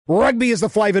Rugby is the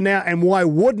flavour now, and why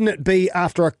wouldn't it be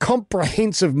after a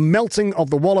comprehensive melting of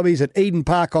the Wallabies at Eden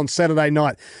Park on Saturday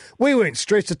night? We weren't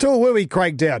stressed at all, were we,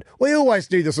 Craig Dowd? We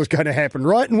always knew this was going to happen,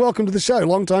 right? And welcome to the show.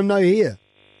 Long time no here.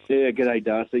 Yeah, g'day,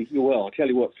 Darcy. Well, I'll tell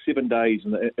you what, 7 days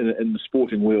in the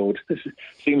sporting world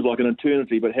seems like an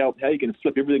eternity, but how you can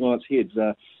flip everything on its head,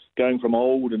 going from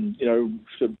old and,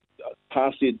 sort of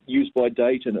past it, use by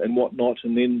date and whatnot,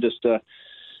 and then just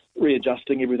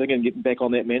readjusting everything and getting back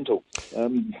on that mantle.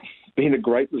 Been a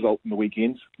great result in the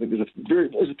weekend. I think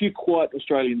there's a few quiet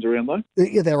Australians around though.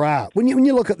 Yeah, there are. When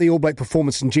you look at the All Black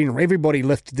performance in general, everybody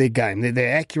lifted their game.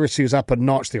 Their accuracy was up a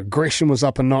notch. Their aggression was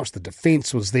up a notch. The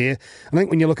defence was there. I think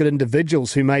when you look at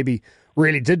individuals who maybe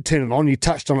really did turn it on, you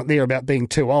touched on it there about being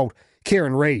too old.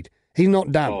 Kieran Reid, he's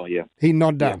not done. Oh yeah, he's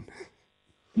not done. Yeah.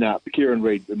 No, Kieran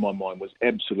Reid in my mind was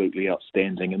absolutely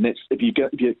outstanding, and that's if your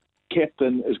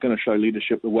captain is going to show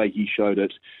leadership the way he showed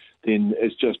it, then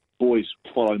it's just, boys,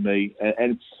 follow me.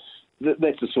 And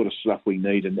that's the sort of stuff we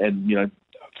need. And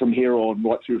from here on,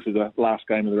 right through to the last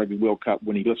game of the Rugby World Cup,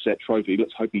 when he lifts that trophy,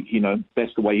 let's hope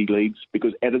that's the way he leads,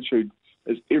 because attitude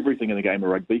is everything in the game of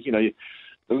rugby. It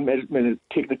doesn't matter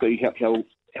technically how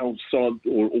solid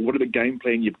or whatever game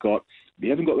plan you've got. If you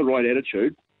haven't got the right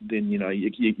attitude, then,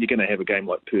 you're going to have a game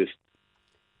like Perth.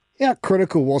 How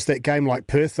critical was that game like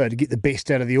Perth, though, to get the best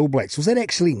out of the All Blacks? Was that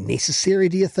actually necessary,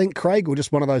 do you think, Craig, or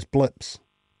just one of those blips?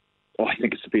 I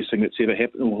think it's the best thing that's ever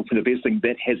happened, or the best thing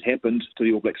that has happened to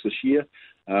the All Blacks this year.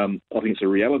 I think it's a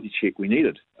reality check we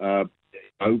needed. When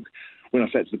I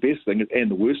say it's the best thing and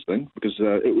the worst thing, because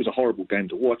it was a horrible game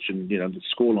to watch, and the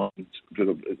scoreline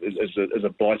is a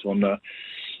bite on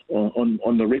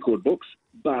the record books.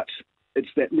 But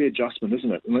it's that readjustment,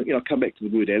 isn't it? And I come back to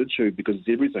the word attitude because it's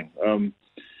everything.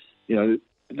 They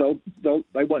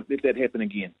won't let that happen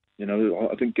again.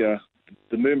 I think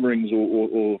the murmurings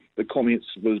or the comments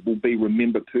will be,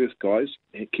 remember Perth, guys.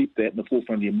 Keep that in the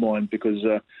forefront of your mind, because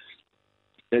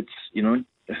it's,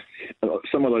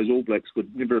 some of those All Blacks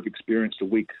would never have experienced a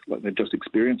week like they've just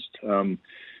experienced.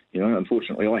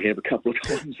 Unfortunately, I have a couple of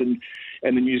times, and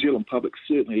the New Zealand public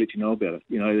certainly let you know about it.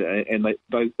 And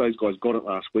those guys got it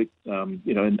last week.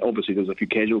 And obviously there's a few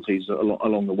casualties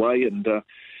along the way, and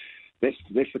that's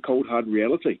the cold hard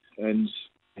reality. And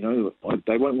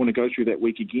they won't want to go through that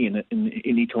week again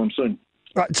any time soon.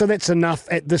 Right, so that's enough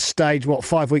at this stage,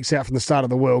 5 weeks out from the start of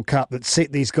the World Cup, that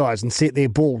set these guys and set their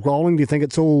ball rolling? Do you think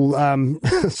it's all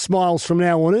smiles from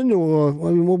now on in, or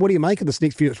what do you make of this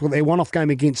next few weeks? Well, their one-off game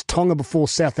against Tonga before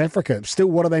South Africa. Still,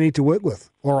 what do they need to work with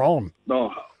or on?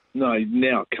 Oh, no,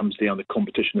 now it comes down to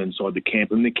competition inside the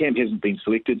camp. And the camp hasn't been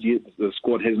selected yet. The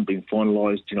squad hasn't been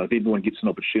finalised. If everyone gets an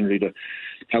opportunity to,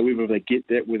 however they get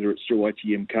that, whether it's through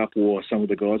ITM Cup or some of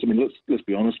the guys. I mean, let's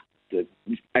be honest.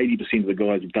 80% of the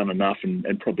guys have done enough and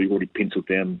probably already penciled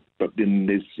down. But then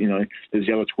there's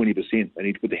the other 20%. They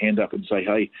need to put their hand up and say,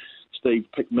 hey, Steve,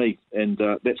 pick me. And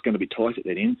that's going to be tight at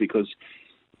that end, because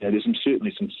there's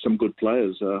certainly some good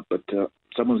players, but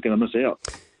someone's going to miss out.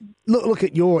 Look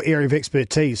at your area of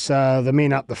expertise, the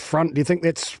men up the front. Do you think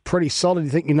that's pretty solid? Do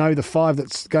you think the five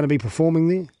that's going to be performing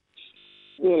there?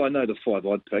 Well, I know the five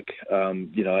I'd pick,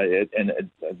 and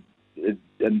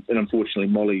unfortunately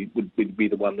Molly would be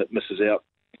the one that misses out,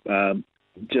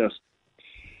 just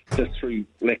through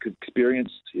lack of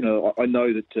experience. I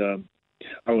know that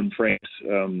Owen Franks,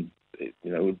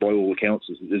 by all accounts,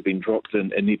 has been dropped,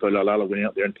 and Nepo Laulala went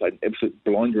out there and played an absolute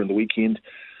blinder on the weekend.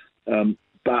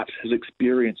 But his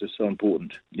experience is so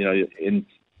important. And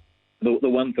the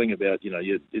one thing about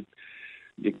you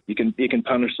can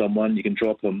punish someone, you can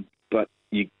drop them, but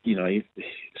you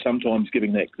sometimes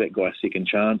giving that guy a second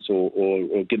chance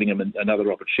or giving him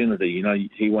another opportunity,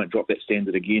 he won't drop that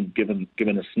standard again,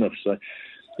 given a sniff. So,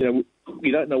 you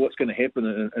don't know what's going to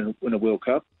happen in a World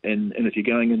Cup, and if you're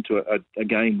going into a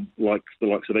game like the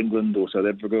likes of England or South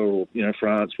Africa or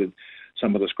France, with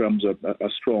some of the scrums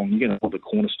are strong, you're going to want the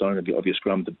cornerstone of your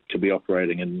scrum to be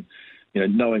operating, and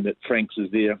knowing that Franks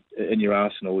is there in your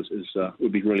arsenal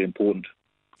would be really important.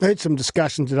 I heard some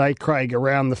discussion today, Craig,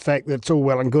 around the fact that it's all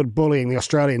well and good bullying the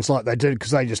Australians like they did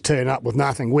because they just turn up with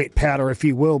nothing, wet powder, if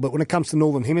you will. But when it comes to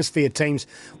Northern Hemisphere teams,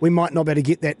 we might not be able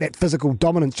to get that physical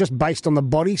dominance just based on the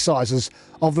body sizes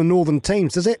of the Northern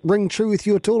teams. Does that ring true with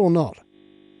you at all or not?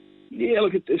 Yeah,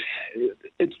 look,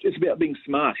 it's about being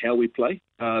smart how we play.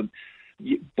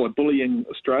 By bullying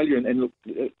Australia, and look,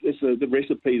 it's the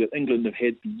recipe that England have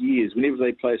had for years. Whenever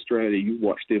they play Australia, you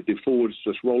watch their forwards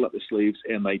just roll up their sleeves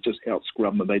and they just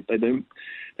out-scrum them. They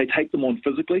take them on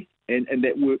physically, and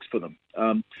that works for them.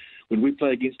 When we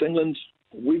play against England,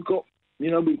 we've got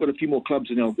a few more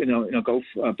clubs in our golf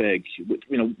bag.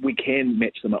 We can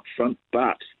match them up front,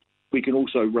 but we can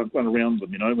also run around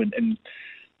them, and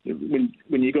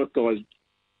when you got guys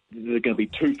that are going to be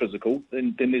too physical,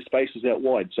 then there's spaces out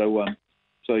wide. So I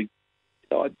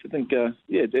think,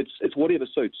 it's whatever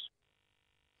suits.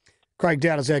 Craig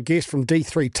Dowd is our guest from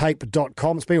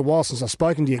d3tape.com. It's been a while since I've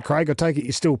spoken to you, Craig. I take it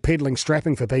you're still peddling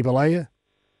strapping for people, are you?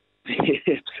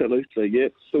 Yeah, absolutely, yeah.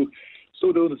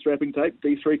 Still doing the strapping tape,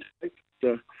 D3 tape.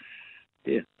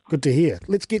 Yeah. Good to hear.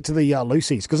 Let's get to the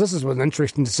Lucy's, because this was an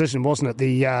interesting decision, wasn't it?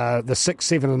 The 6,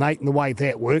 7 and 8 and the way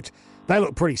that worked. They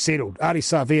look pretty settled. Artie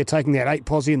Savea taking that 8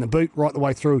 posse in the boot right the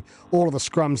way through all of the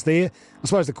scrums there. I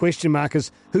suppose the question mark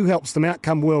is, who helps them out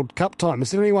come World Cup time?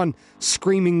 Is there anyone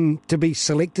screaming to be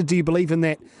selected? Do you believe in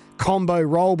that combo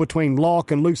role between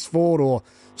lock and loose forward, or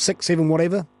 6, 7,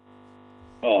 whatever?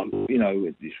 Oh,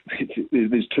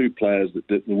 there's 2 players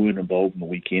that weren't involved in the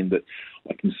weekend that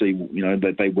I can see,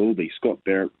 that they will be. Scott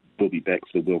Barrett will be back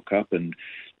for the World Cup, and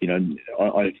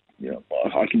I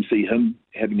can see him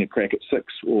having a crack at 6,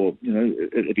 or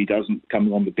if he doesn't,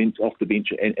 coming on the bench, off the bench,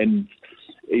 and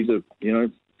either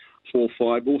 4,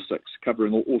 5, or 6,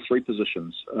 covering all 3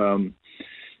 positions. And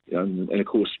of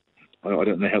course, I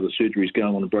don't know how the surgery's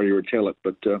going on Brodie Retallick,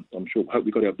 but I'm sure. Hope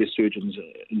we've got our best surgeons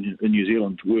in New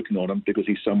Zealand working on him, because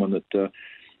he's someone that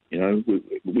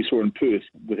we saw in Perth.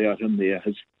 Without him there,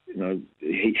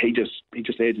 he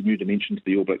just adds a new dimension to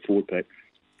the All Black forward pack.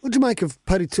 What do you make of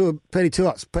Patrick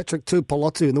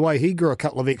Tuipulotu and the way he grew a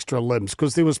couple of extra limbs?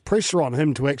 Because there was pressure on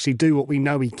him to actually do what we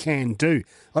know he can do.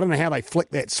 I don't know how they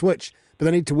flick that switch, but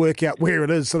they need to work out where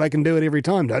it is so they can do it every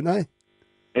time, don't they?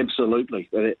 Absolutely,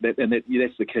 that's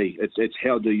the key. It's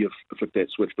how do you flick that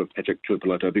switch for Patrick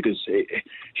Tuipulotu, because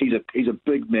he's a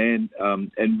big man,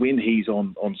 and when he's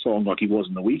on song like he was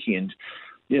in the weekend,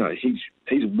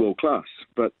 he's world class.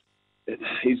 But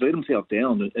he's let himself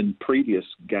down in previous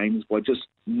games by just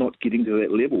not getting to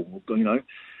that level.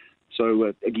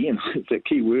 So again, it's that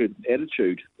key word,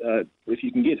 attitude. If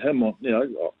you can get him on,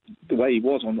 the way he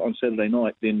was on Saturday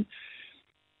night, then.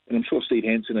 And I'm sure Steve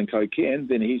Hansen and co can,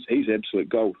 then he's absolute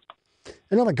gold.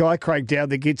 Another guy, Craig Dowd,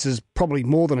 that gets probably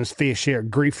more than his fair share of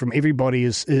grief from everybody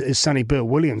is Sonny Bill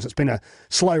Williams. It's been a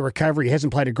slow recovery. He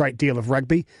hasn't played a great deal of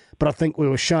rugby, but I think we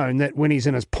were shown that when he's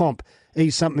in his pomp,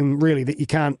 he's something really that you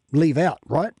can't leave out,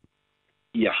 right?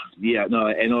 Yeah, no,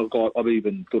 and I've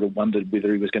even sort of wondered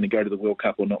whether he was going to go to the World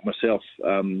Cup or not myself,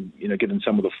 given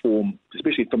some of the form,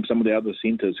 especially from some of the other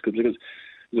centres, because there's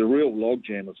a real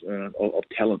logjam of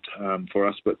talent for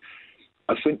us. But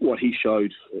I think what he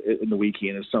showed in the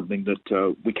weekend is something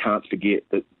that we can't forget,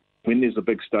 that when there's a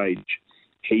big stage,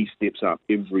 he steps up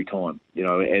every time,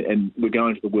 and we're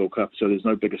going to the World Cup, so there's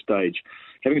no bigger stage.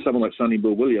 Having someone like Sonny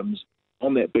Bill Williams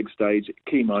on that big stage at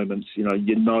key moments,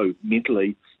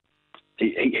 mentally,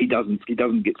 he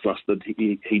doesn't get flustered.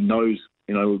 He knows,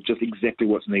 just exactly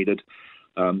what's needed.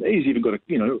 He's even got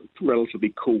a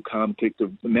relatively cool, calm,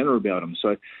 collective manner about him.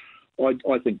 So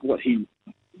I think what he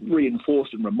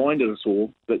reinforced and reminded us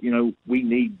all that we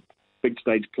need big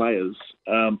stage players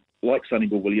like Sonny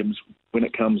Bill Williams when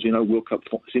it comes World Cup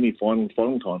semi-final and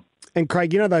final time. And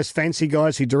Craig, those fancy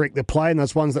guys who direct the play and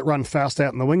those ones that run fast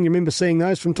out in the wing. You remember seeing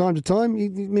those from time to time? You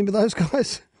remember those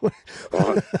guys?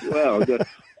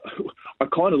 I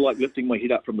kind of like lifting my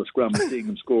head up from the scrum and seeing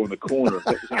them score in the corner.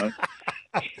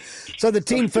 So the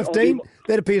 10-15,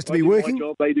 that appears to be working. My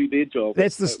job, they do their job.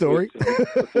 That's the story.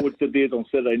 The forwards did theirs on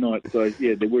Saturday night. So,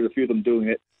 yeah, there were a few of them doing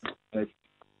it.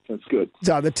 That's good.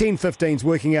 So the 10-15's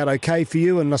working out okay for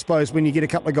you, and I suppose when you get a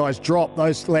couple of guys drop,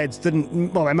 those lads they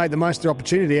made the most of the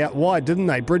opportunity out wide, didn't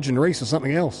they? Bridge and Reese or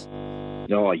something else.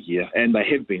 Oh, yeah, and they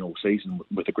have been all season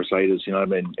with the Crusaders, and I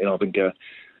think...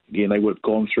 Again, they would have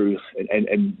gone through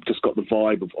and just got the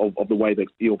vibe of the way that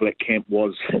the All Black camp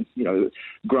was.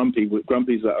 Grumpy.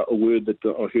 Grumpy's a word that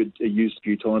I heard used a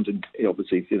few times, and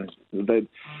obviously,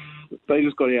 they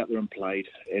just got out there and played,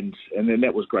 and then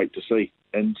that was great to see.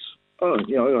 And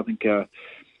I think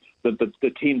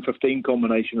the 10-15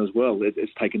 combination as well.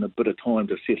 It's taken a bit of time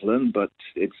to settle in, but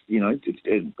it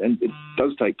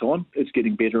does take time. It's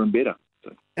getting better and better.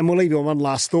 And we'll leave you on one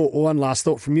last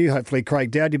thought from you, hopefully,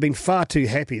 Craig Dowd. You've been far too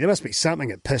happy. There must be something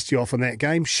that pissed you off in that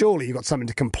game. Surely you've got something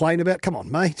to complain about. Come on,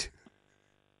 mate.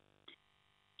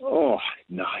 Oh,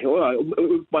 no.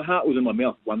 My heart was in my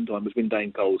mouth one time. It was when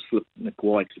Dane Coles flipped Nick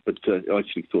White. But I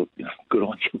actually thought, good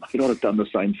on you, mate. I'd have done the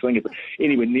same thing. But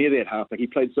anyway, near that half, he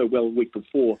played so well the week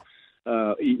before.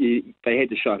 They had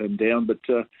to shut him down. But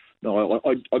no,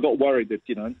 I got worried that,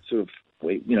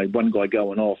 one guy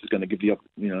going off is going to give the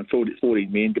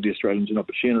 14 men, give the Australians an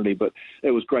opportunity. But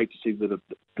it was great to see that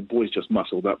the boys just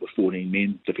muscled up with 14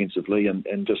 men defensively and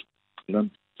just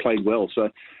played well.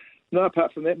 So, no,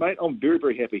 apart from that, mate, I'm very,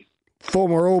 very happy.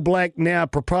 Former All Black, now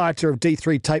proprietor of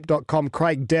D3Tape.com,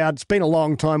 Craig Dowd. It's been a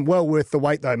long time, well worth the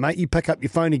wait though, mate. You pick up your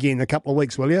phone again in a couple of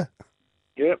weeks, will you?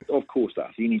 Yeah, of course,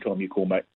 Darcy. Anytime you call, mate.